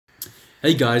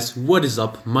Hey guys, what is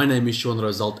up? My name is Sean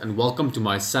Result and welcome to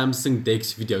my Samsung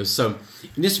DeX video. So,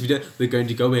 in this video, we're going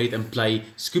to go ahead and play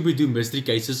Scooby-Doo Mystery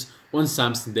Cases on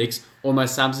Samsung DeX on my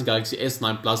Samsung Galaxy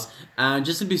S9 Plus, and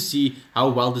just simply see how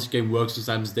well this game works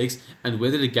on Samsung DeX and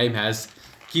whether the game has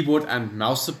keyboard and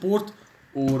mouse support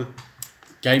or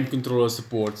game controller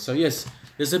support. So yes,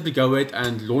 let's simply go ahead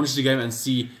and launch the game and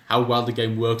see how well the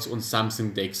game works on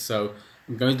Samsung DeX. So,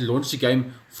 I'm going to launch the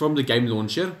game from the game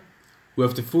launcher. We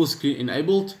have the full screen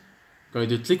enabled. Going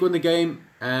to click on the game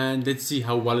and let's see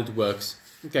how well it works.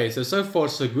 Okay, so far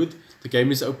so good. The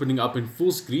game is opening up in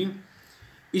full screen.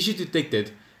 Issue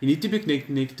detected. You need to be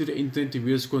connected to the internet to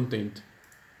view this content.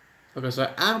 Okay, so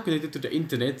I am connected to the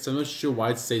internet, so I'm not sure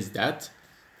why it says that.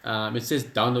 It says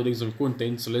downloading some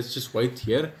content, so let's just wait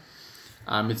here.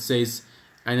 It says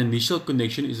an initial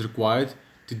connection is required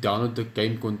to download the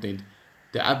game content.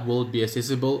 The app will be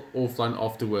accessible offline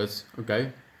afterwards.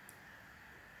 Okay.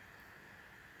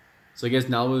 So I guess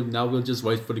now we'll just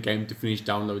wait for the game to finish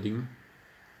downloading.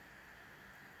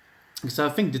 So I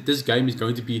think that this game is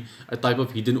going to be a type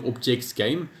of hidden objects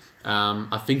game.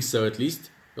 I think so, at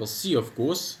least. We'll see, of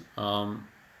course. So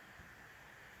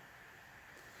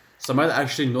I might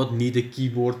actually not need the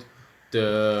keyboard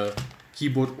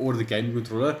or the game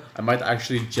controller. I might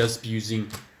actually just be using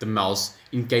the mouse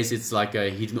in case it's like a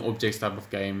hidden objects type of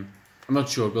game. I'm not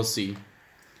sure. We'll see.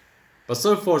 But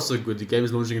so far so good. The game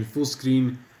is launching in full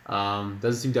screen.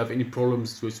 Doesn't seem to have any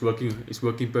problems, so it's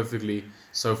working perfectly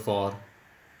so far.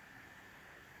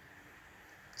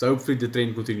 So hopefully the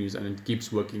trend continues and it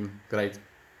keeps working great.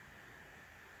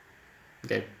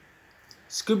 Okay,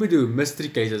 Scooby-Doo Mystery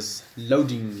Cases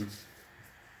loading.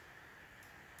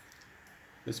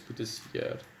 Let's put this here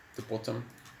at the bottom.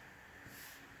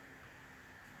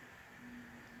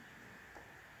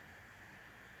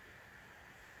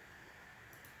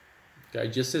 Okay,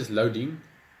 it just says loading.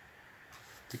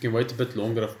 You can wait a bit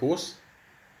longer, of course.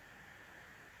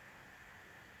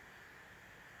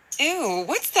 Ew,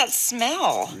 what's that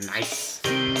smell? Nice.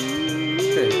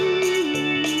 Okay.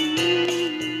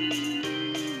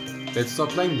 Let's start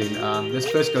playing then. Let's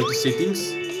first go to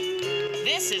settings.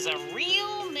 This is a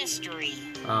real mystery.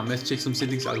 Let's check some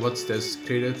settings out. What's this?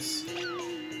 Credits.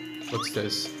 What's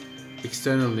this?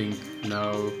 External link.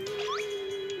 No.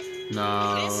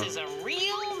 No. This is a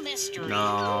real mystery.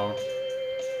 No.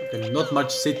 Okay, not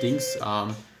much settings.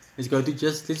 Let's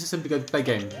just simply go to play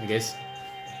game, I guess.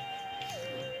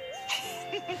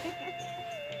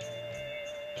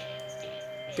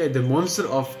 Okay, the monster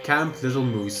of Camp Little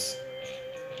Moose.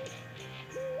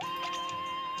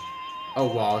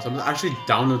 Oh wow, someone actually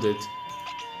downloaded it.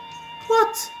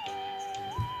 What?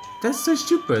 That's so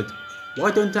stupid.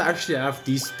 Why don't I actually have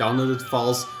these downloaded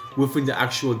files within the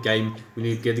actual game when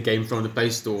you get the game from the Play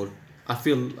Store? I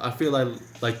feel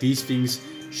like these things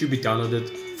should be downloaded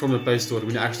from the Play Store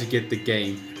when you actually get the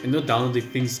game, and not downloading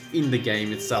things in the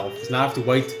game itself. So now I have to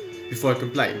wait before I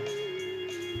can play.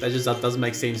 That doesn't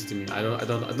make sense to me. I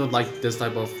don't like this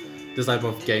type of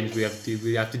games. We have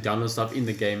to download stuff in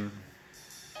the game.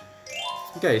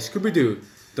 Okay, Scooby-Doo,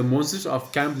 the monsters of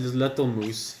Camp Little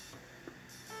Moose.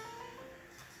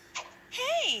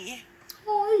 Hey!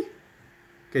 Hi.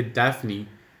 Okay, Daphne.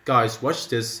 Guys, watch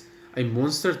this. A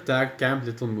monster attacked Camp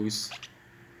Little Moose.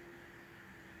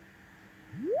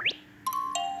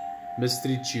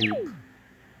 Mystery tube.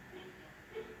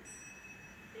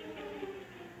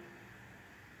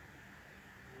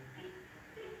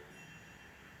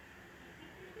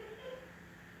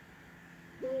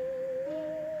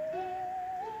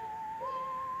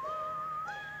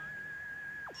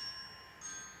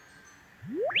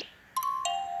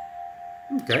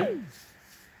 Okay.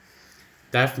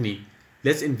 Daphne,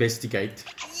 let's investigate.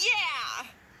 Yeah!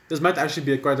 This might actually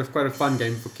be quite a fun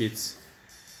game for kids.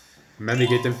 Maybe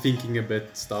get them thinking a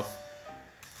bit stuff.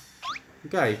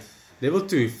 Okay, level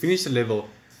 2, finish the level.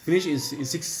 Finish in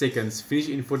 60 seconds, finish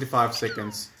in 45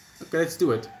 seconds. Okay, let's do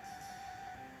it.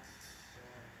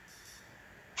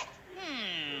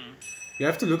 You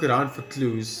have to look around for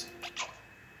clues.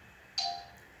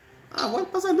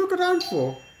 What must I look around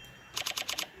for?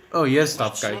 Oh, yes,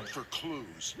 stuff guy.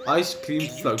 Ice cream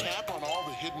float. Tap on all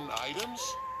the hidden items?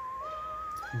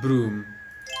 Broom.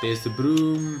 There's the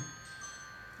broom.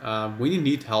 When you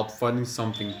need help finding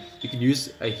something, you can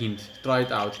use a hint. Try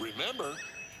it out. Remember,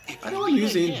 I don't want to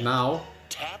use a hint now.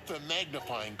 Tap the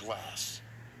magnifying glass.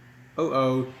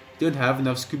 Oh, don't have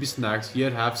enough Scooby snacks. Here,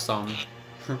 have some.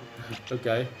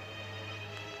 Okay.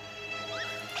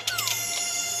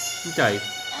 Okay.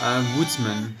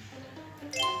 Woodsman.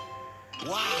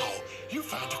 Wow, you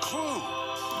found a clue.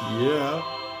 Yeah.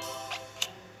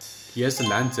 Here's a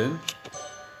lantern.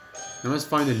 Now let's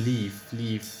find a leaf.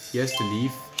 Leaf. Here's the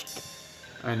leaf.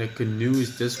 And a canoe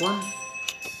is this one.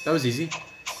 That was easy.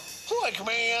 Like,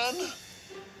 man.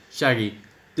 Shaggy.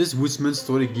 This woodsman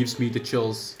story gives me the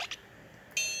chills.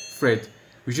 Fred.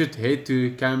 We should head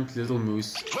to Camp Little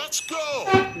Moose. Let's go.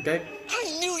 Okay. I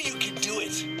knew you could do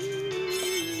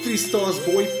it. 3 stars,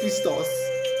 boy. 3 stars.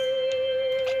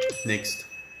 Next.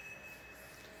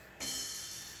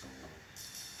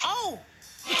 Oh!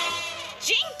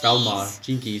 Jinkies! Belmar.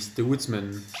 Jinkies. The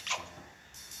woodsman.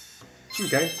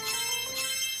 Okay.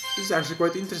 This is actually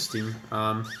quite interesting.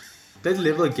 Play the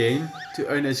level again to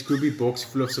earn a Scooby box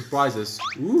full of surprises.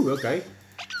 Ooh, okay.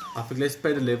 I think let's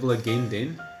play the level again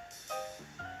then.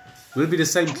 Will it be the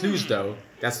same clues though?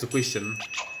 That's the question.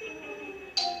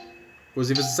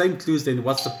 Because if it's the same clues, then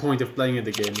what's the point of playing it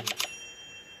again?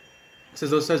 So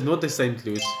it's not the same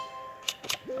clues.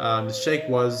 The shake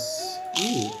was...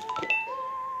 Ooh.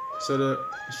 So the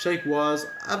shake was...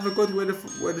 I forgot where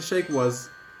the shake was.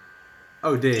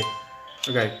 Oh, there.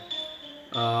 Okay.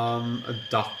 A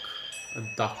duck. A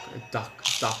duck. A duck.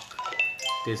 A duck.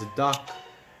 There's a duck.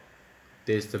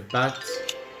 There's the bat.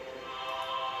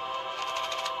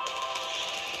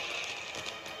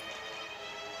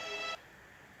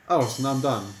 Oh, so now I'm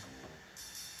done.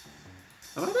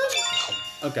 Am I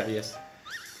done? Okay, yes.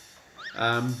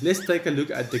 Let's take a look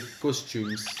at the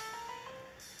costumes.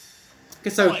 Okay,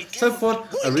 so far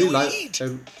I really like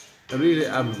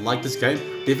this game.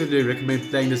 Definitely recommend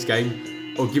playing this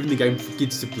game or giving the game for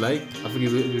kids to play. I think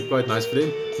it would be quite nice for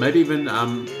them. Maybe even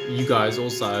you guys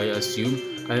also, I assume.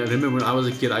 I remember when I was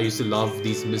a kid, I used to love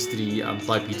these mystery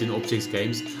type hidden objects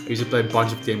games. I used to play a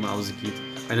bunch of them when I was a kid.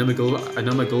 I know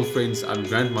my girlfriend's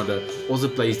grandmother also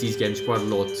plays these games quite a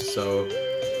lot. So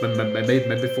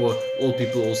maybe for all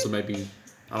people also, maybe,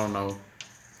 I don't know.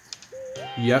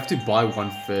 You have to buy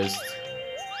one first.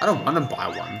 I don't want to buy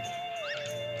one.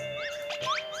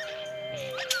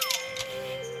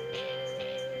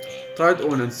 Try it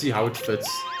on and see how it fits.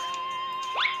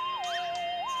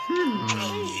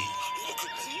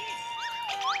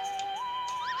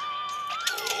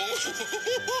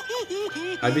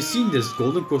 Have you seen this?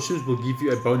 Golden costumes will give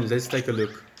you a bonus. Let's take a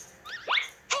look.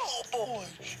 Oh boy,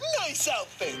 nice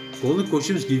outfit. Golden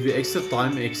costumes give you extra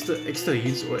time, extra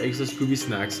hints, or extra Scooby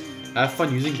snacks. Have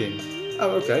fun using them.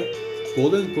 Oh, okay.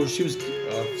 Golden costumes.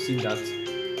 I've seen that.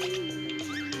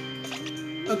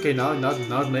 Okay, now it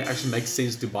actually makes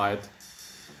sense to buy it.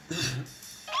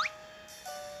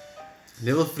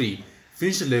 Level 3.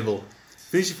 Finish the level.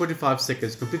 Finish in 45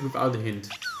 seconds. Complete without a hint.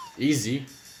 Easy.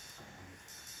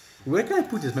 Where can I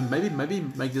put this? Maybe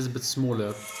make this a bit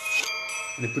smaller.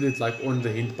 And I put it like on the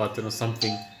hint button or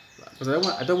something. Because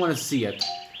I don't want to see it.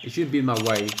 It shouldn't be in my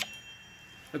way.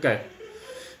 Okay.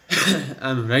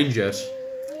 Rangers.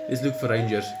 Let's look for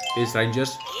rangers. There's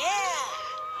rangers.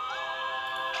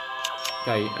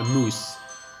 Okay, a moose.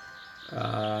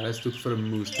 Let's look for a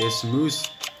moose. There's a moose.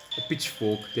 A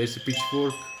pitchfork. There's a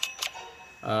pitchfork.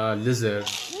 Lizard.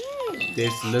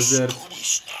 There's a lizard.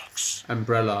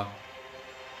 Umbrella.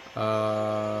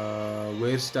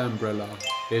 Where's the umbrella?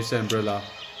 There's the umbrella.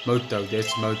 Moto.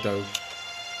 There's moto.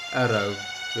 Arrow.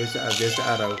 There's the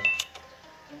arrow.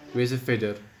 Where's the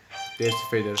feather? There's the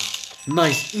feather.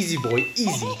 Nice, easy boy,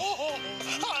 easy.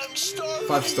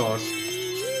 5 stars.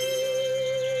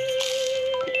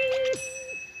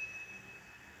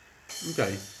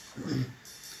 Okay.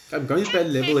 I'm going to play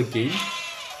level again.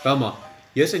 Velma,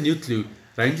 here's a new clue.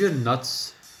 Ranger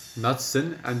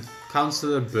Knudsen and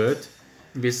Counselor Bird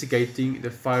investigating the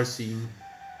fire scene.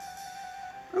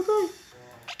 Okay.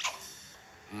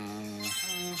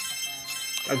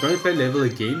 I'm going to play level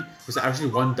again because I actually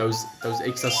want those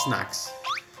extra snacks.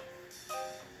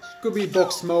 Scooby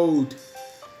box mode.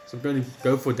 So I'm going to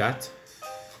go for that.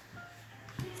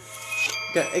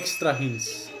 Okay, extra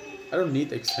hints. I don't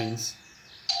need extra hints.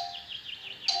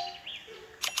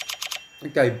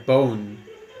 Okay, bone.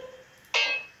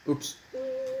 Oops.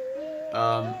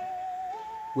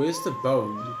 Where's the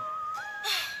bone?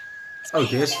 Oh,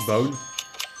 there's the bone.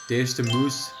 There's the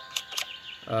moose.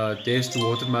 There's the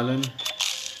watermelon.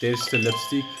 There's the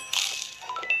lipstick.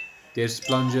 There's the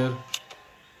plunger.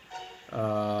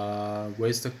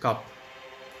 Where's the cup?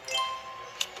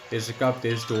 There's the cup.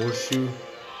 There's the horseshoe.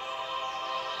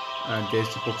 And there's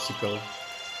the popsicle.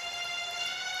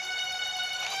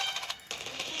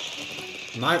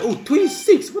 Nice. Oh,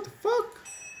 26. What the fuck?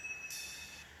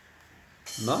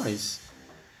 Nice.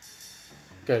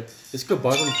 Okay, let's go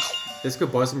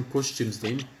buy some costumes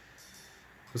then.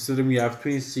 Considering we have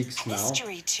 26 now.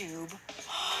 Mystery tube.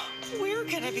 We're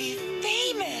gonna be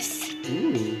famous.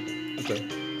 Ooh. Okay.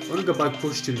 I'm gonna go buy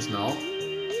costumes now.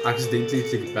 Accidentally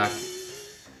click back.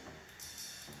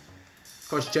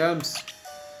 Costumes.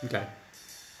 Okay.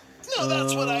 Now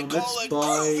that's what I call a Let's buy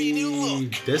groovy new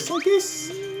look. this, I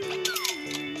guess.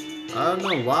 I don't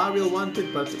know why we'll want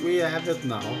it, but we have it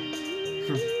now.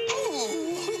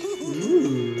 Ooh.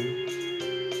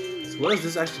 So what does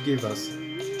this actually give us?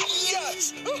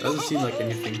 Yes. Doesn't seem like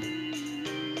anything.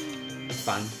 It's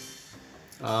fine.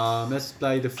 Let's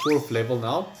play the 4th level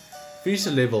now. Finish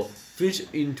the level. Finish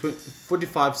in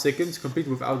 45 seconds. Complete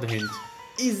without the hint.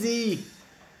 Easy.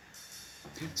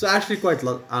 So I actually quite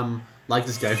like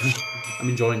this game. I'm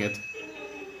enjoying it.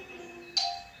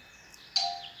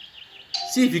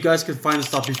 See if you guys can find the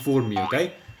stuff before me,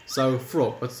 okay? So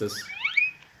frog, what's this?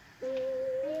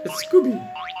 It's Scooby.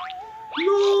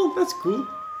 No, that's cool.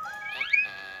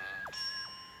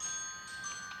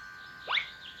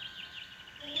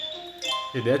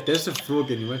 Okay, there's a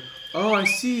frog anyway. Oh, I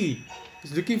see.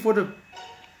 He's looking for the...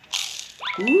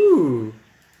 Ooh.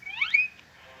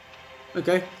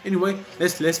 Okay, anyway,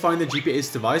 let's find the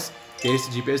GPS device. There's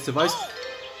the GPS device.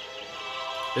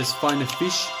 Let's find a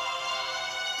fish.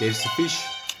 There's the fish.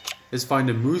 Let's find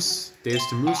the moose. There's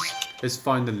the moose. Let's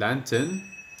find the lantern.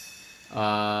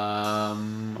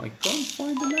 I can't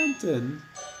find the lantern.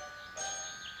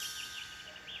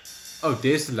 Oh,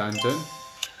 there's the lantern.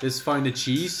 Let's find the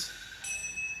cheese.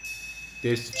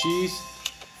 There's the cheese,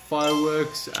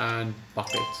 fireworks, and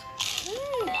bucket.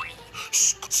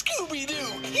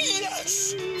 Scooby-Doo,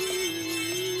 yes!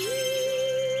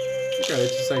 Okay,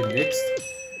 let's just say next.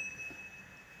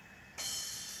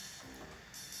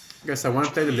 Guys, I want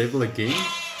to play the level again.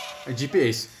 A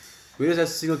GPS. Where does that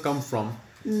signal come from?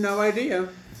 No idea.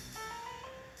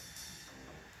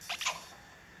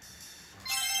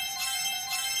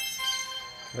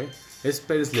 Okay, let's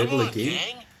play this level again.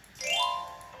 Gang.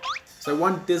 So I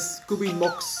want this Scooby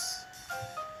Mox.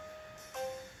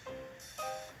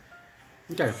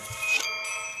 Okay.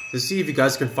 Let's see if you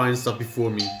guys can find stuff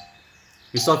before me.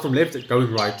 You start from left,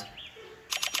 going right.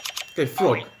 Okay,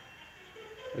 frog.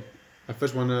 I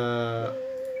first wanna...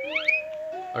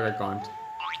 Okay, I can't.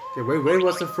 Okay, where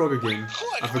was the frog again?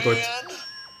 I forgot. Man.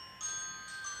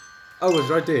 Oh, it's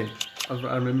right there.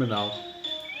 I remember now.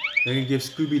 Then you give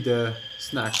Scooby the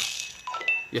snack.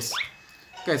 Yes.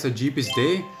 Okay, so Jeep is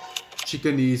there.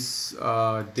 Chicken is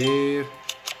there.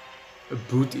 A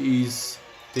boot is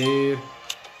there.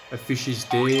 A fish is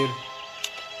there.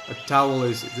 A towel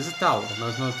is... Is this a towel? No,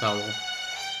 it's not a towel.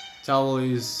 Towel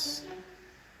is...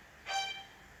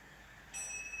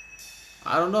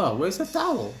 I don't know. Where's the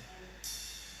towel?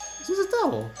 Is this a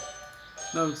towel?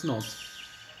 No, it's not.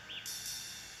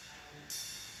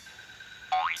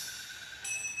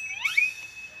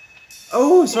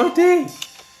 Oh, it's right there.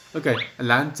 Okay, a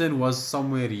lantern was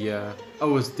somewhere here.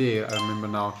 Oh, it's there. I remember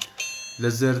now.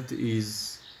 Lizard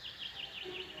is...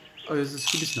 Oh, there's a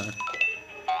Scooby snack.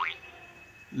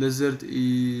 Lizard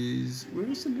is... Where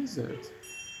is the lizard?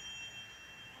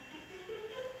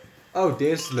 Oh,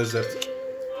 there's the lizard.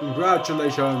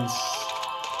 Congratulations.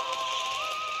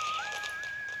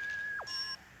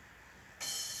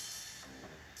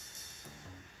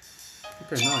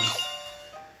 Okay, nice.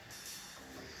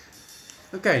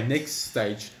 Okay, next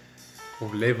stage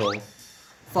of level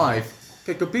 5.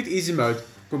 Okay, complete easy mode,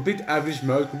 complete average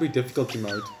mode, complete difficulty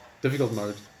mode, difficult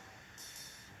mode.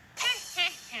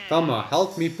 Thelma,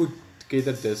 help me put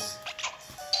together this.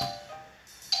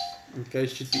 Okay,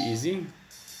 should be easy.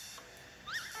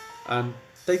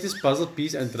 Take this puzzle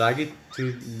piece and drag it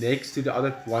to next to the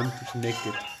other one to connect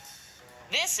it.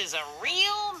 This is a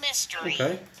real mystery.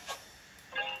 Okay.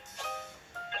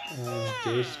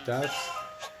 There's that.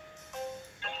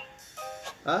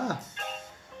 Ah!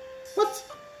 What?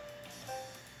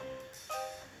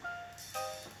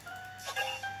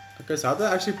 Okay, so how do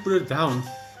I actually put it down?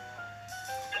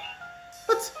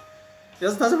 What?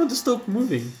 It doesn't want to stop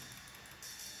moving.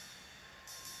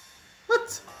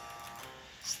 What?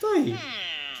 Stay.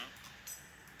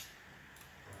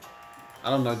 I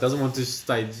don't know, it doesn't want to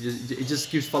stay. It just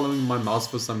keeps following my mouse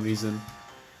for some reason.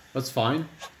 That's fine.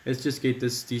 Let's just get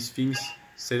these things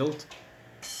settled.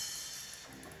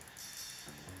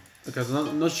 Okay, so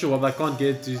I'm not sure, but I can't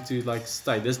get it to like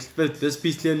stay. This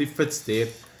piece clearly fits there,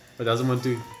 but doesn't want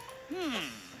to.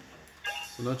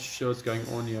 So not sure what's going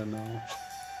on here now.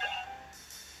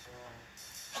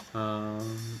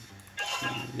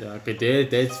 Yeah, okay, there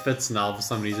it fits now for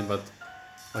some reason, but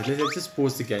wait, let's just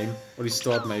pause the game or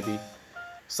restart maybe.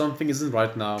 Something isn't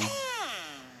right now.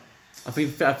 I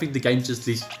think the game just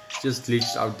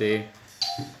glitched out there.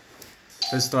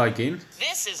 Let's try again.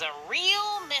 This is a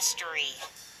real mystery.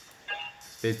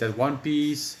 There's that one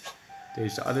piece.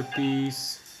 There's the other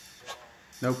piece.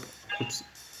 Nope. Oops.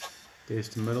 There's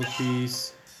the middle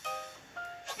piece.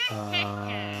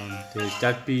 There's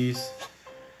that piece.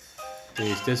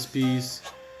 There's this piece.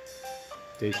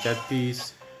 There's that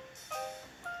piece.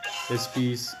 This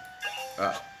piece.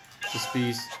 This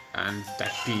piece. And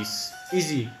that piece.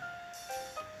 Easy.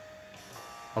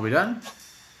 Are we done?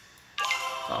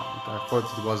 Oh, okay. I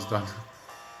thought it was done.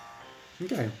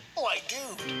 Okay. Like,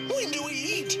 dude, when do we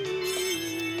eat?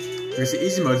 Because the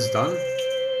easy mode is done.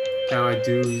 Can I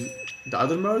do the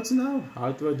other modes now?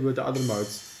 How do I do the other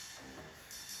modes?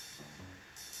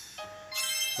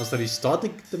 Must I restart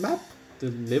the map? The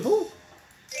level?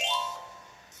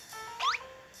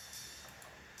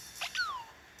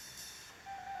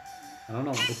 I don't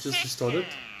know, let's just restart it.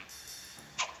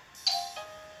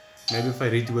 Maybe if I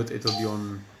redo it, it'll be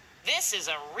on This is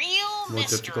a real more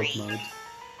mystery. difficult mode.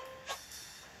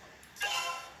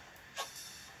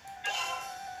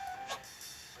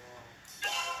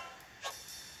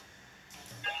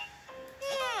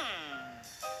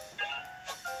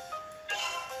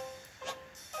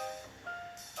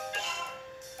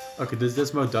 Okay,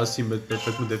 this mode does seem a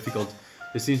bit more difficult.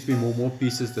 There seems to be more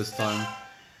pieces this time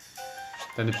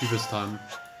than the previous time.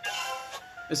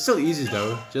 It's still easy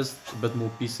though, just a bit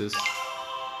more pieces.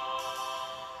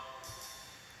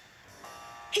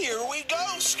 Here we go,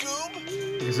 Scoob.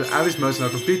 Okay, so average mode is now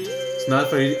complete. So now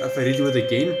if I redo it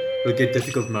again, we'll get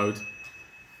difficult mode.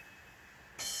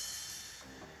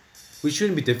 Which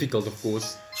shouldn't be difficult, of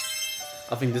course.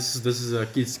 I think this is a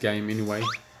kids game anyway.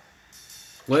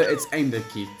 Well, it's aimed at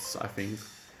kids, I think.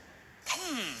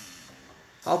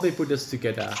 How they put this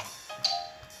together?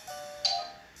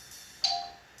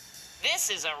 This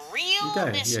is a real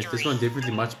Okay, mystery. yeah, this one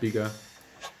definitely much bigger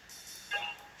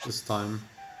this time.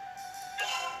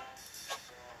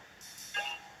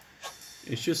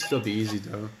 It should still be easy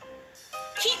though.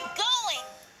 Keep going.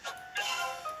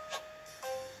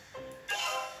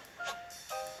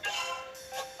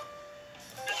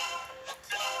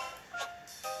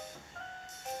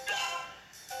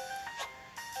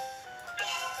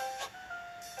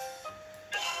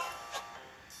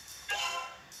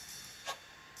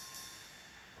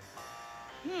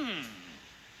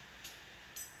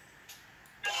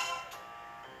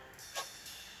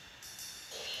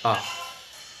 Ah,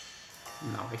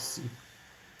 now I see.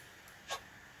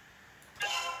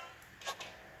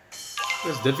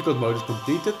 This difficult mode is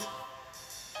completed.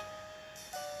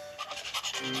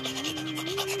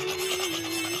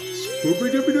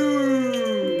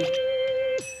 Scooby-Doo!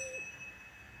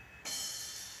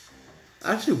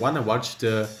 I actually want to watch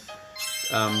the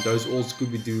those old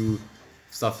Scooby-Doo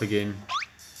stuff again.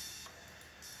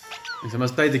 I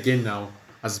must play it again now,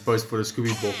 as opposed for the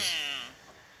Scooby box.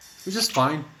 Which is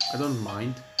fine, I don't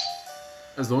mind.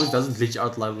 As long as it doesn't glitch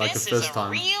out like the first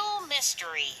time. This is a real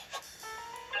mystery.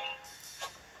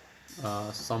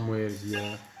 Somewhere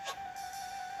here.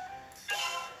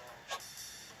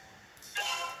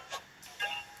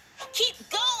 Keep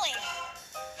going.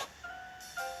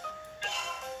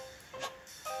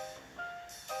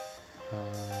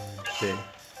 There.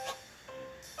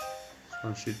 This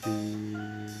one should be...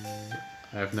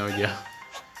 I have no idea.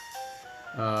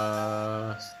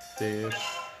 There.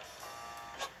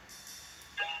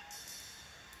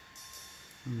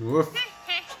 Woof.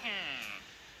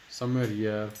 Somewhere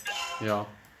here. Yeah.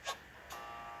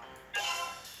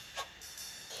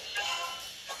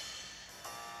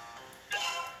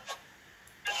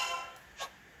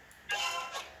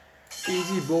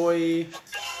 Easy boy.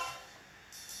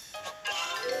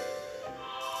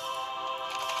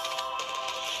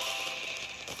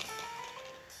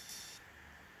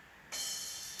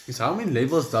 So how many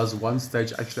levels does one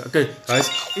stage actually? Okay, guys.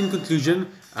 In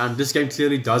conclusion, this game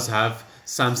clearly does have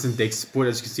Samsung DeX support.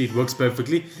 As you can see, it works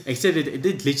perfectly. Except it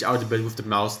did glitch out a bit with the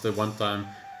mouse the one time.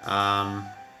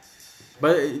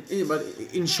 But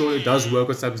in short, it does work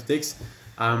with Samsung DeX.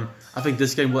 I think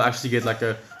this game will actually get like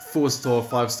a 4-star,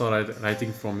 5-star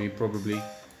rating from me probably.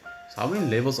 So how many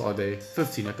levels are there?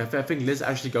 15. Okay, I think let's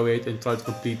actually go ahead and try to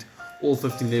complete all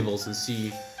 15 levels and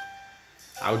see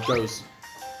how it goes.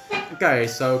 Okay,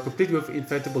 so complete with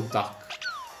inflatable duck.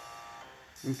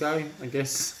 Okay, I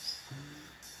guess.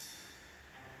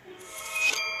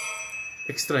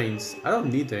 Extra hints. I don't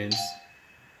need the hints.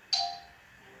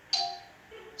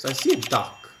 So I see a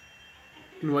duck.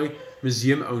 Anyway,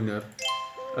 museum owner.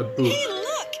 A book. Hey,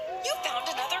 look! You found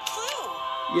another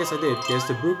clue. Yes, I did. There's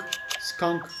the book,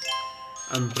 skunk,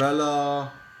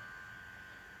 umbrella.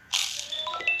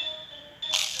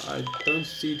 I don't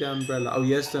see the umbrella. Oh,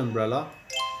 yes, the umbrella.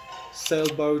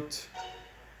 Sailboat.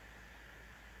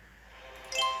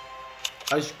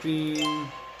 Ice cream.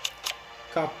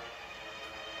 Cup.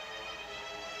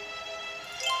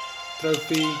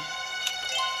 Trophy.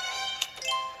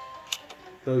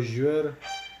 Brochure.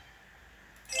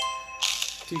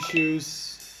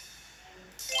 Tissues.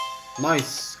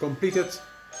 Nice. Completed.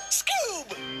 Scoob!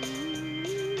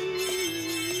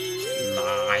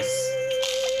 Nice.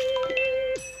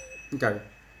 Okay.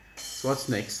 So what's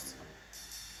next?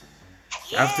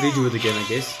 I have to redo it again, I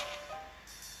guess.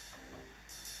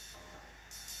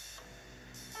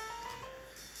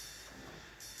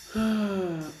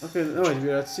 Okay, no wait,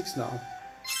 we're at 6 now.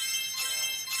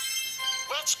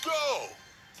 Let's go!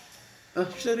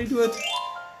 Should I redo it?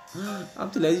 I'm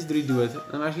too lazy to redo it.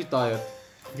 I'm actually tired.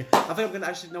 Okay, I think I'm gonna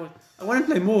actually no. I want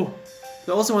to play more.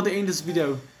 But I also want to end this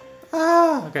video.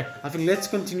 Okay. I think let's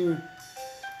continue.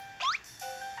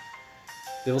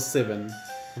 Level 7.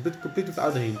 Complete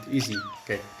without a hint. Easy.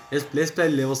 Okay. Let's play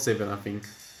level 7. I think.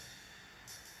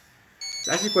 It's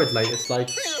actually quite late. It's like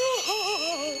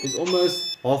it's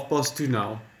almost 2:30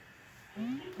 now.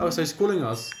 Oh, so he's calling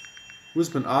us.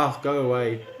 Woosman, go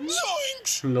away.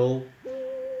 Zoinks! Lol.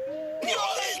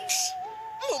 Yikes!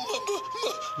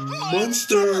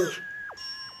 Monster!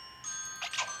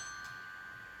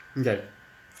 Okay.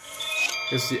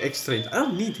 Let's see extra hints. I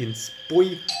don't need hints,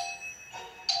 boy.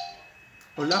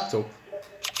 Oh, laptop.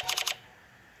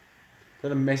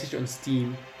 Got a message on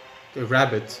Steam. Okay,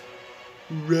 rabbit.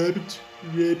 Rabbit.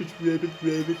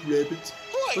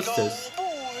 What's this? Boy.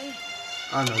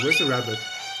 I don't know, where's the rabbit?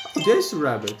 Oh, there's the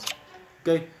rabbit.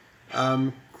 Okay.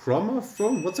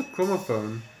 Chromophone? What's a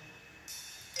chromophone?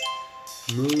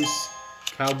 Moose.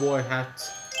 Cowboy hat.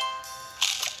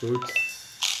 Boot.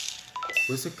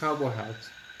 Where's the cowboy hat?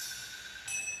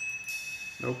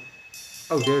 Nope.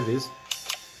 Oh, there it is.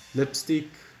 Lipstick.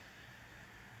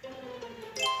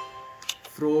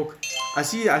 Frog. I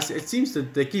see. It seems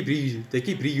that they keep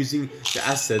reusing the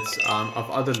assets of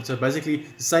other. So basically,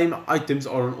 the same items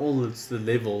are on all the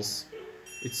levels.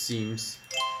 It seems.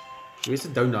 Where's the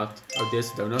donut? Oh,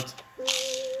 there's the donut.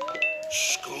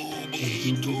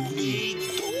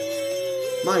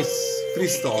 Nice. 3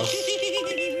 stars.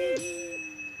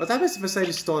 What happens if I say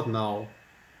to start now?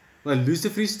 Will I lose the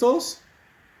 3 stars?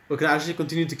 Or can I actually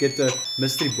continue to get the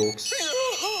mystery box?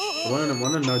 I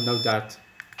wanna know that.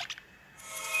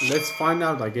 Let's find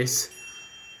out, I guess.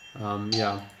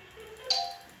 Yeah.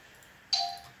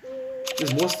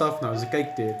 There's more stuff now. There's a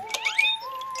cake there.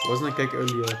 Wasn't a cake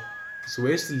earlier. So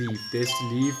where's the leaf? There's the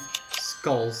leaf.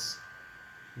 Skulls.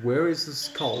 Where is the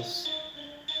skulls?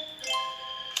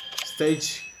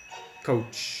 Stage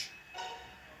coach.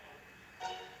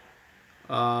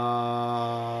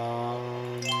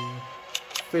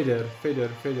 Feather.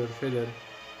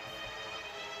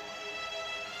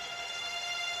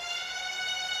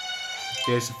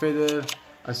 There's a feather.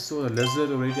 I saw the lizard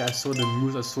already. I saw the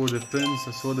moose. I saw the prince.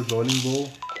 I saw the bowling ball.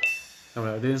 No,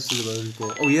 I didn't see the bowling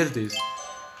ball. Oh, here it is.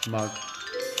 Mug.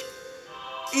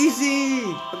 Easy!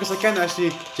 Because I can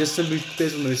actually just simply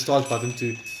press on the start button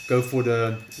to go for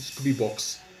the Scooby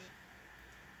box.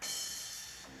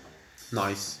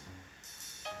 Nice.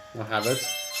 I have it.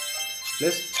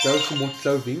 Let's go for more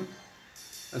clothing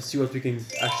and see what we can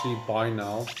actually buy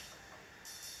now.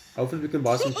 Hopefully we can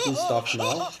buy some cool stuff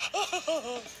now.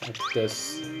 Like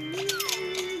this.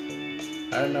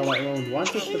 I don't know what anyone would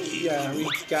want it, but yeah, we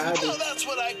got Now it. that's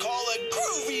what I call a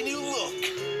groovy new look.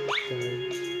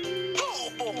 Okay. Oh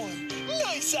boy,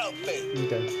 nice outfit.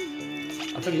 Okay.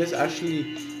 I think let's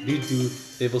actually redo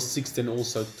level 6 then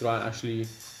also try and actually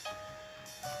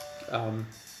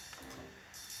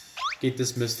get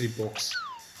this mystery box.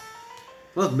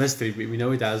 Not mystery, we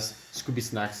know it has Scooby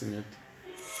snacks in it.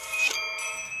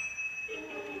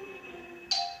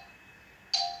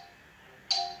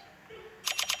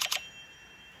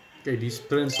 Okay, these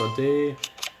prints are there.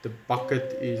 The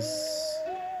bucket is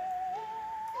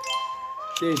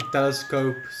there.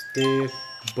 Telescope is there.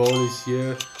 The bowl is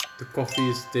here. The coffee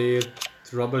is there.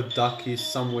 The rubber duck is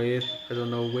somewhere. I don't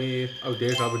know where. Oh,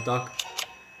 there's rubber duck.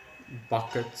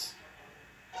 Bucket.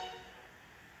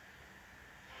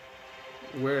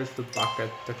 Where's the bucket?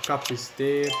 The cup is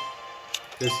there.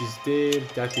 This is there.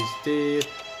 That is there.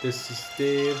 This is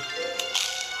there.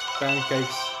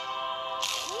 Pancakes.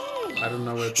 I don't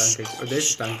know where pancakes. Oh,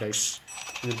 there's pancakes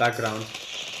in the background.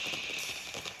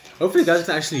 Hopefully, you guys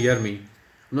can actually hear me.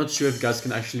 I'm not sure if you guys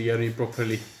can actually hear me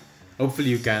properly. Hopefully,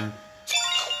 you can.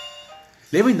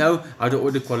 Let me know how the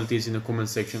audio quality is in the comment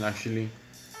section. Actually,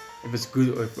 if it's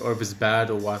good or if it's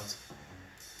bad or what.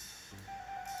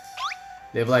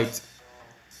 Level 8.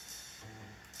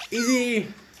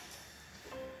 Easy.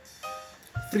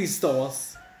 3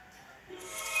 stars.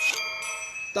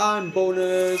 Time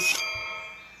bonus.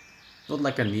 Not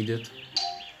like I need it.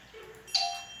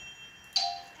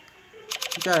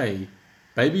 Okay.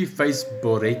 Babyface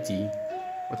Boretti.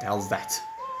 What the hell's that?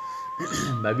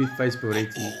 Baby face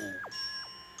Boretti.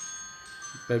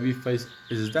 Baby face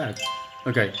is that?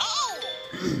 Okay.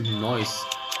 Nice.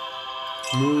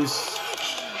 Moose.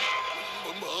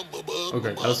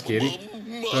 Okay, that was scary.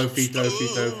 Trophy, trophy,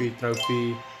 trophy,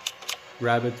 trophy.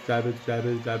 Rabbit, rabbit,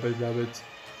 rabbit, rabbit, rabbit.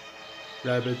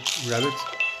 Rabbit, rabbit.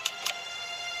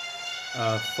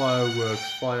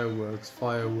 Fireworks, fireworks,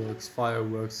 fireworks,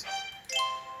 fireworks.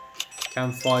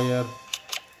 Campfire.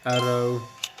 Arrow.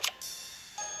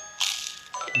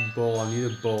 Ball, I need a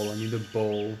ball, I need a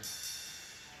ball.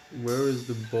 Where is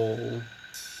the ball?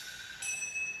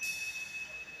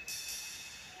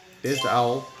 There's the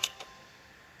owl.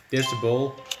 There's the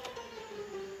ball.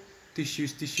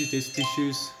 Tissues, tissues, there's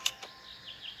tissues.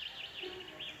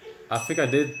 I think I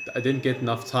didn't get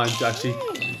enough time to actually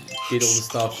get all the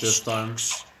stuff this time.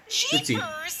 Let's see.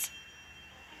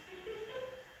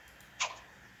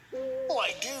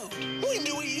 Why, dude? When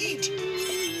do we eat?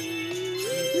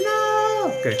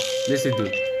 No. Okay, let's do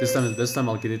it. This time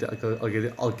I'll get it.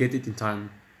 I'll get it in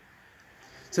time.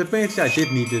 So apparently I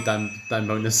did need the time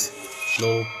bonus.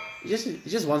 Lol. It's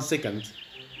just 1 second.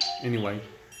 Anyway.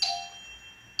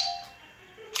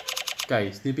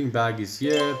 Okay, sleeping bag is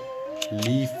here.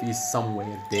 Leaf is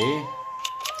somewhere there.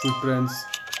 Footprints.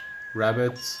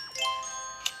 Rabbits.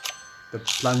 The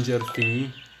plunger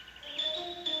thingy.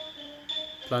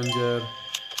 Plunger.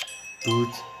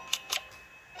 Boot.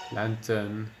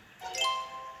 Lantern.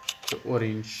 The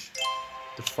orange.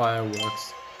 The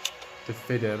fireworks. The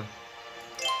feather. The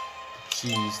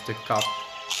cheese. The cup.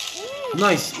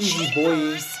 Nice, easy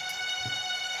boy.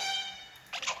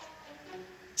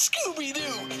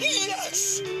 Scooby-Doo,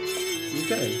 yes!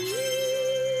 Okay.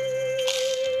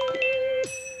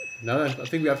 Now I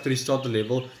think we have to restart the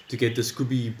level to get the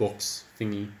Scooby box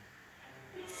thingy.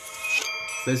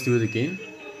 Let's do it again.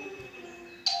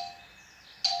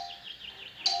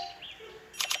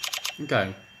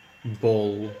 Okay.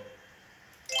 Ball.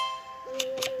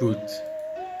 Boot.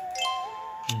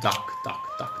 Duck,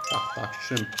 duck, duck, duck, duck.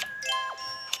 Shrimp.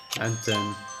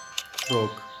 Lantern.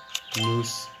 Frog.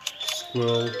 Moose.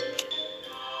 Squirrel.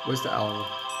 Where's the owl?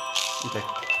 Okay.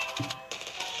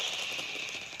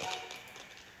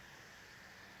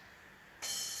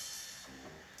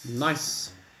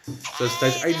 Nice. So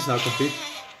stage 8 is now complete.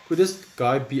 Could this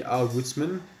guy be our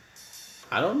woodsman?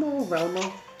 I don't know,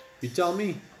 Velma. You tell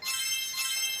me.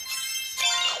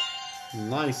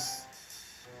 Nice.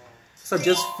 So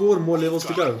just 4 more levels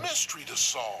to go. Mystery to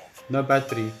solve. No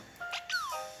battery.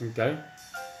 Okay.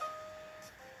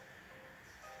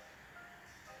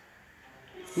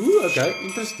 Ooh, okay,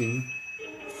 interesting.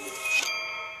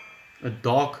 A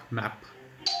dark map.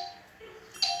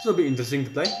 This will be interesting to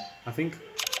play, I think.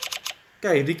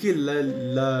 Okay, Ricky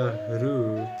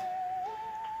LaRue.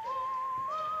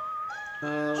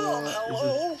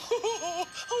 Hello.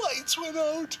 Lights went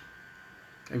out.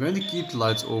 I'm going to keep the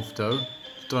lights off though,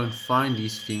 to try and find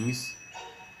these things.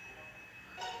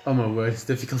 Oh my word, it's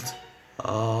difficult.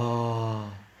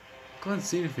 Oh, can't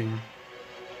see anything.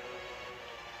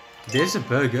 There's a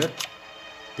burger.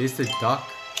 There's the duck.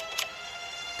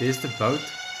 There's the boat.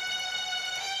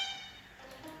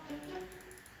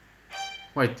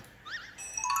 Wait.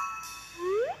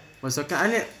 Wait, so I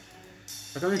can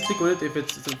only click on it if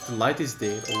the light is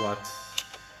there or what?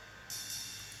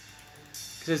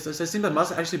 Because I think that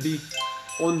must actually be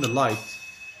on the light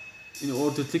in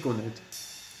order to click on it.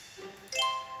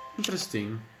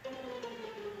 Interesting.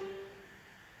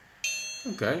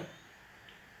 Okay.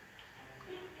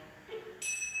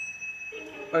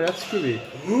 Oh, that's Scooby.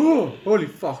 Oh, holy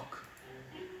fuck.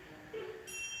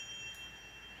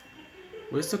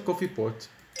 Where's the coffee pot?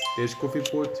 There's coffee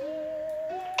pot.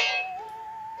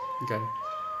 Okay.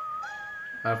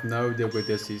 I have no idea where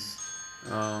this is.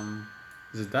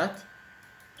 Is it that?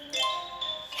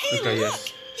 Hey, Okay, look!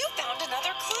 yes. You found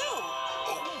another clue.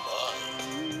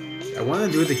 Oh I want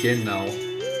to do it again now.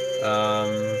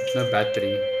 No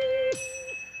battery.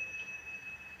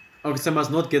 Okay, so I must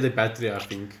not get a battery, I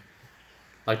think.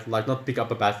 Like not pick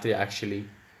up a battery actually.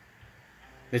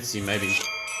 Let's see, maybe.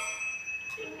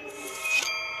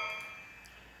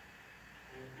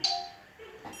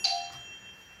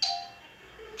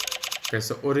 Okay,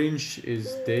 so orange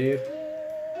is there.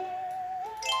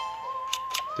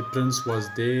 The prince was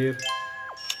there.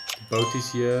 The boat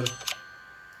is here.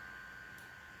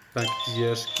 Packet is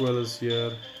here. Squirrel is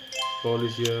here. Ball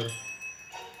is here.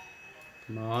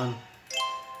 Come on.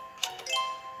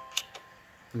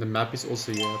 And the map is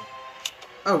also here.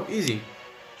 Oh, easy.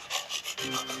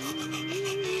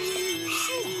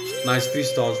 Nice, 3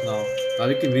 stars now. Now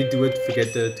we can redo it to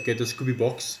get the Scooby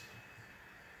box.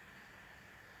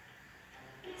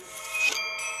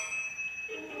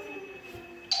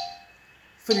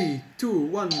 3, 2,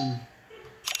 1.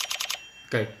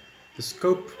 Okay, the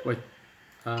scope. Wait,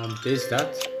 there's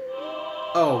that.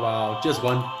 Oh wow, just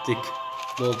one tick.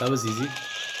 Well, that was easy.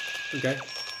 Okay,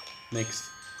 next.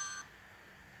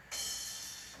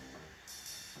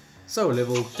 So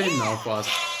level 10 now for us.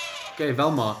 Okay,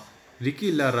 Velma.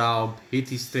 Ricky LaRaub hid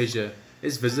his treasure.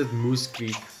 Let's visit Moose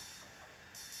Creek.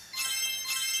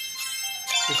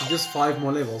 This is just 5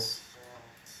 more levels.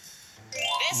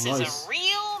 This is a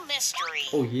real mystery.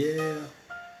 Oh yeah.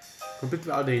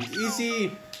 Completely out of it.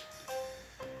 Easy.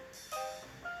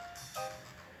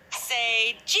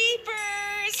 Say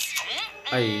jeepers.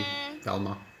 Hey,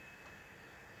 Velma.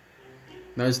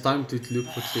 Now it's time to look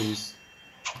for clues.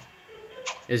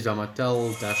 Yes, Velma, tell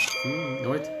that. No,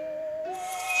 wait.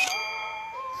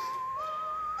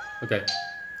 Okay.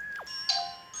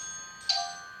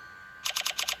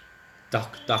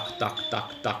 Duck, duck, duck,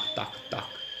 duck, duck, duck, duck,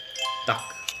 duck.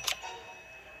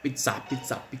 Pizza,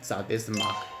 pizza, pizza. There's the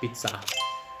mark. Pizza.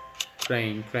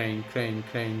 Crane, crane, crane,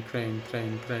 crane, crane,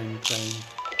 crane, crane, crane.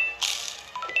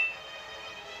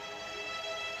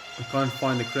 I can't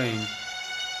find the crane.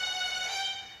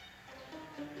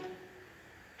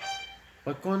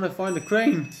 Why can't I find the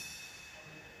crane?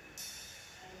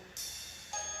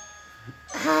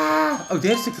 Ah! Oh,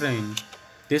 there's the crane.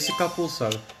 There's a cup also.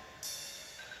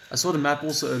 I saw the map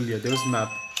also earlier. There was a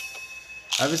map.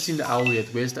 I haven't seen the owl yet.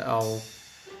 Where's the owl?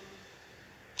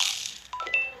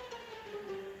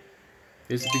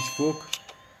 There's the pitchfork.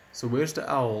 So where's the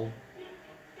owl?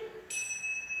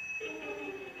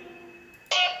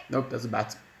 Nope, that's a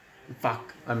bat.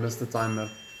 Fuck, I missed the timer.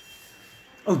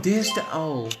 Oh, there's the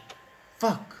owl.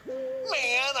 Fuck. Man,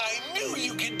 I knew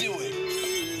you could do it.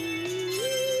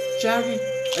 Shaggy,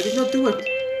 I did not do it.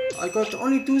 I got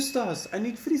only 2 stars. I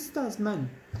need 3 stars, man.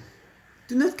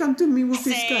 Do not come to me with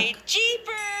this Say stack.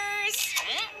 jeepers.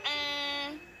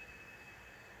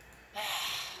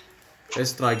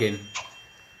 Let's try again.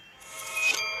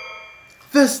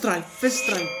 First try, first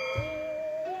try.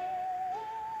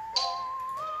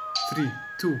 3,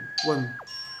 2, 1.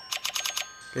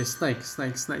 Okay, snake,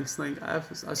 snake, snake, snake. I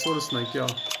saw the snake, yeah.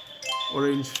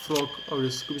 Orange frog. Oh,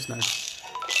 there's Scooby snake.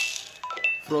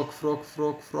 Frog, frog,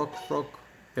 frog, frog, frog.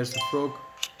 There's the frog.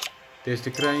 There's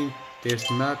the crane. There's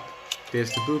the map.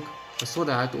 There's the book. I saw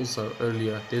the hat also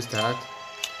earlier. There's the hat.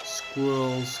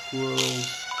 Squirrel, squirrel,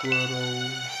 squirrel.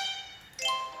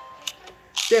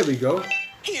 There we go.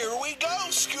 Here we go,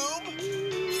 Scoob.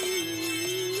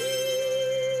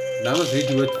 Now I must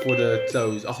redo it for the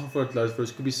clothes. For the clothes, for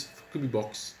the Scooby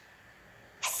box.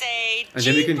 Say And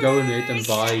then we can go ahead and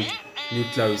buy new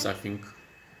clothes, I think.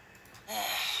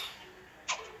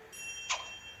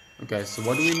 Okay, so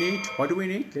what do we need? What do we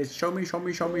need? Let's show me, show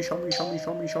me, show me, show me, show me,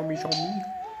 show me, show me, show me.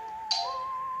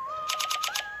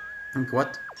 Okay,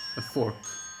 what? A fork.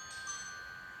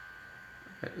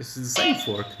 Is it the same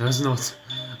fork? No, it's not.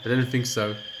 I didn't think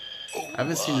so. I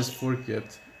haven't seen this fork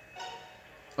yet.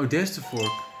 Oh, there's the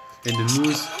fork. And the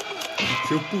moose.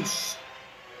 Your puss.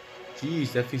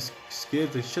 Jeez, that thing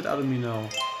scared the shit out of me now.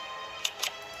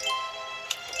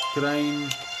 Crane.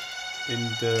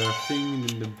 In the thing,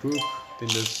 in the book, in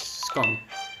the skunk.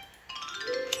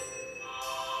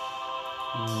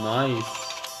 Nice.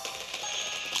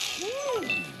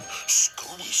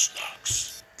 Scooby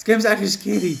snacks. This game's actually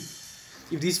scary.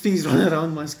 If these things run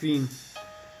around my screen.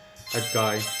 That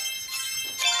guy.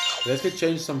 Let's get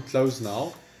change some clothes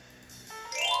now.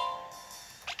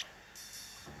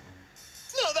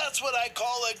 Now that's what I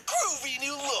call a groovy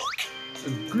new look. A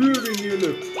groovy new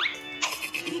look.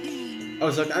 Oh,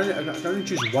 so I can only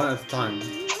choose one at a time.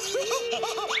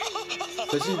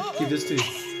 Let's just give this to her.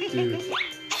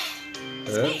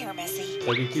 here, Missy. I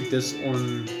can keep this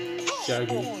on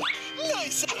Shaggy.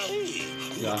 Nice.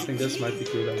 Yeah, I think this might be a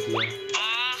good idea.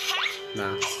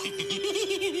 Nah.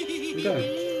 Okay.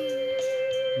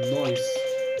 Nice.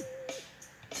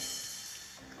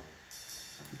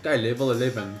 Okay, level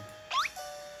 11.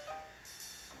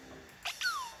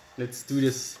 Let's do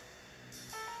this.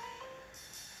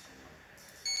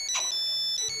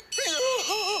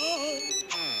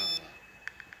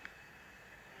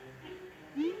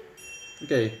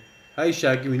 Okay. Hi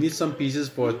Shaggy, we need some pieces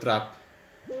for a trap.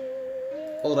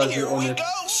 Alright, Here we're on we it. go,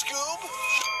 Scoob.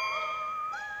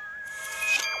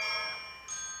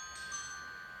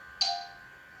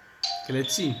 Okay,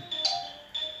 let's see.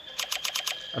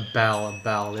 A bell, a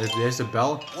bell. There's a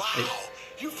bell. Wow,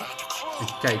 you found a clue. A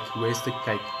cake. Where's the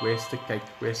cake? Where's the cake?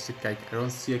 Where's the cake? I don't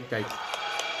see a cake.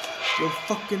 You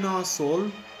fucking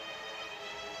asshole.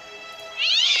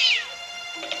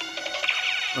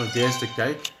 Oh, there's the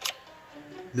cake.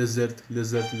 Lizard,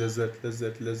 lizard, lizard,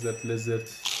 lizard, lizard, lizard.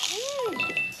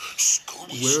 Scooby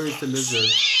Where is the lizard?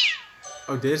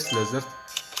 Oh, there's the lizard.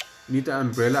 You need the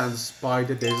umbrella and the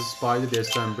spider. There's a spider. There's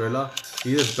the umbrella.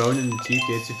 You need a bone and a jeep.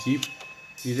 There's a jeep.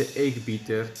 You need an egg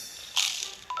beater.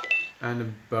 And a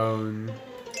bone.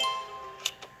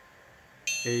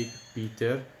 Egg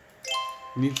beater.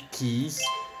 You need keys.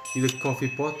 You need a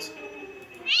coffee pot.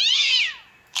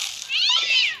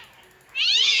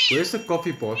 Where's the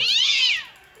coffee pot?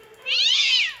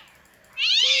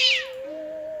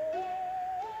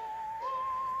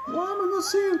 Why am I not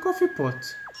seeing a coffee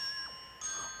pot?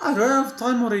 I ran out of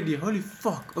time already. Holy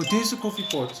fuck. Oh, there's a coffee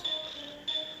pot.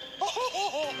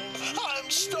 Oh, I'm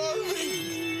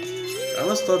starving. I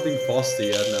must start being faster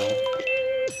here now.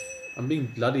 I'm being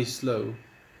bloody slow.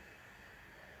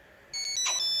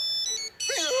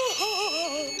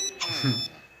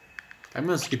 I'm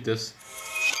gonna skip this.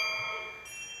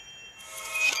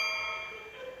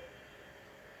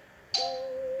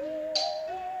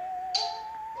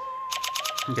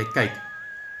 Okay, cake.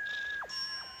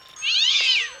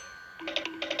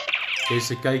 There's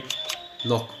the cake.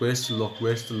 Lock. Where's the lock?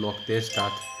 Where's the lock? There's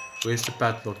that. Where's the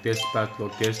padlock? There's the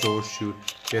padlock. There's the horseshoe.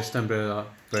 There's the umbrella.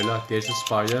 There's the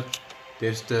spider.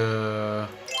 There's the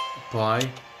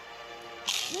pie.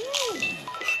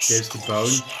 There's the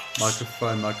bone.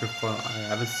 Microphone. I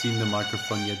haven't seen the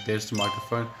microphone yet. There's the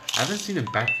microphone. I haven't seen a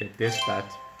bat yet. There's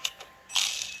bat.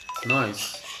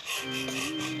 Nice.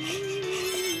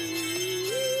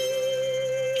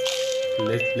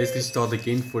 Let's restart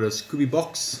again for the Scooby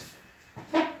box.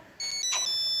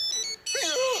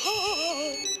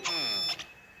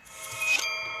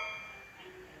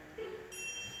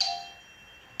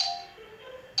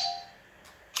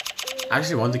 I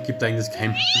actually want to keep playing this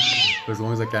game for as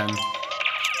long as I can.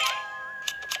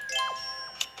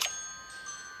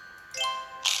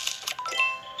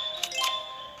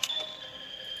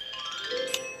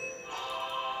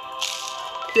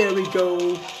 There we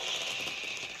go.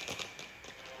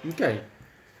 Okay.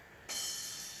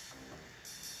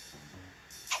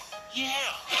 Yeah.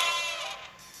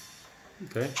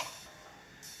 Okay.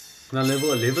 Now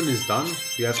level 11 is done.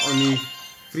 We have only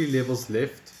 3 levels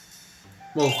left.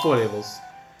 Well, 4 levels.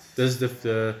 This is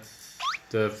the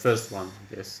first one,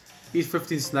 yes. Eat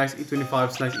 15 snacks, eat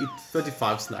 25 snacks, eat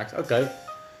 35 snacks. Okay.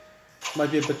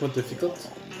 Might be a bit more difficult.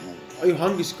 Are you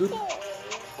hungry, Scoop?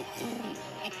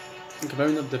 Okay,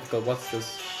 maybe not difficult. What's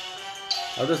this?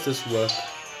 How does this work?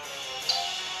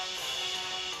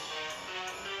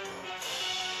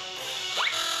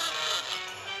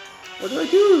 What do I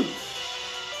do?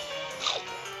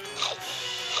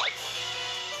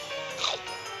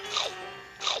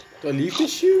 Do I leave the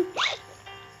shoe?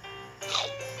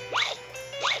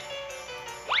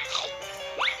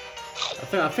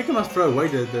 I think I must throw away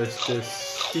the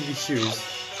stinky shoes.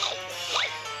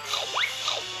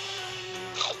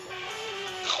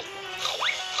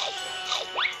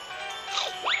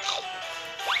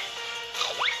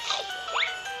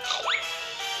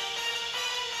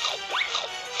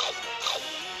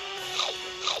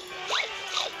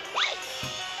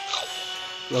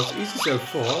 Well, it's easy so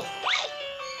far.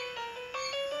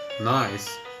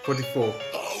 Nice. 44.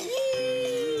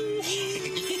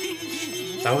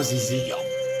 That was easy.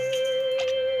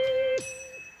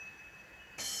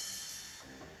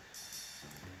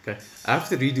 Okay, I have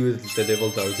to redo the level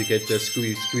though to get the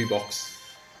Scooby box.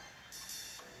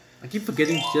 I keep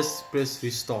forgetting to just press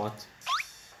restart.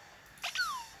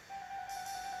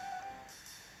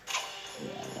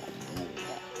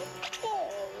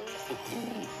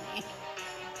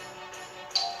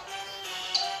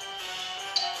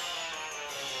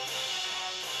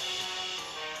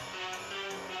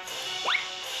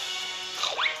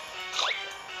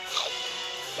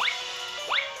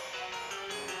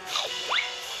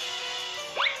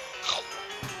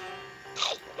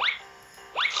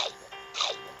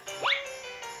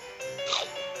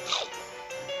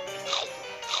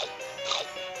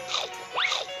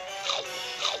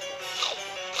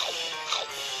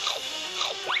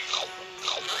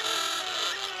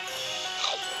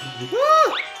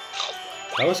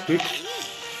 That was quick.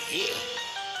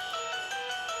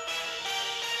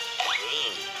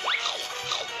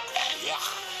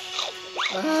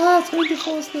 Ah, it's going too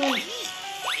fast now.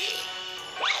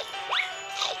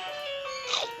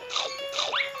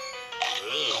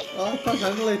 Oh, I can't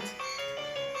handle it.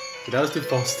 Okay, that was too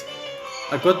fast.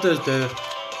 I got the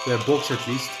box at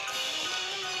least.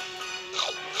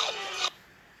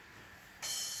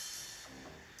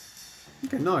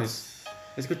 Okay, nice.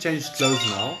 Let's go change clothes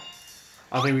now.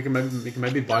 I think we can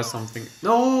maybe buy something.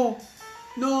 No,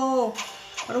 no,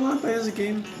 I don't want to play this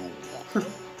game.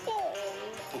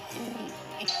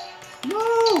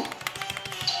 No.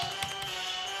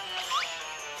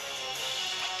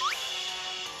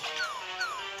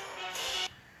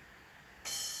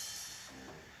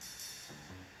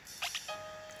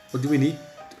 What do we need?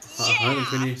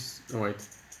 120. Oh wait,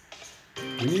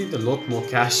 we need a lot more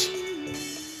cash.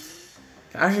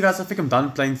 Actually guys, I think I'm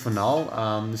done playing for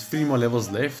now. There's 3 more levels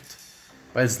left,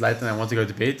 but it's late and I want to go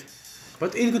to bed.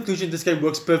 But in conclusion, this game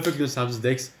works perfectly on Samsung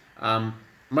DeX. I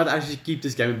might actually keep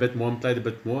this game a bit more and play it a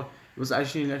bit more. It was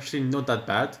actually not that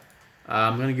bad.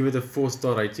 I'm gonna give it a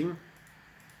 4-star rating.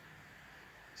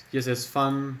 Yes, it's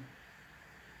fun.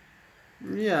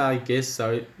 Yeah, I guess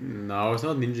so. No, it's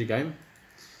not a ninja game.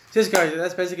 So yes guys,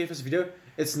 that's basically it for this video.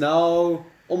 It's now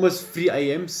almost 3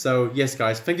 AM. So yes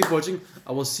guys, thank you for watching.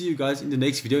 I will see you guys in the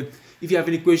next video. If you have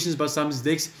any questions about Samsung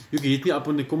DeX, you can hit me up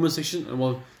in the comment section and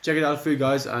we'll check it out for you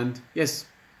guys. And yes,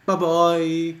 bye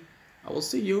bye. I will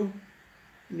see you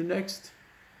in the next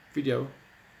video.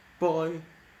 Bye.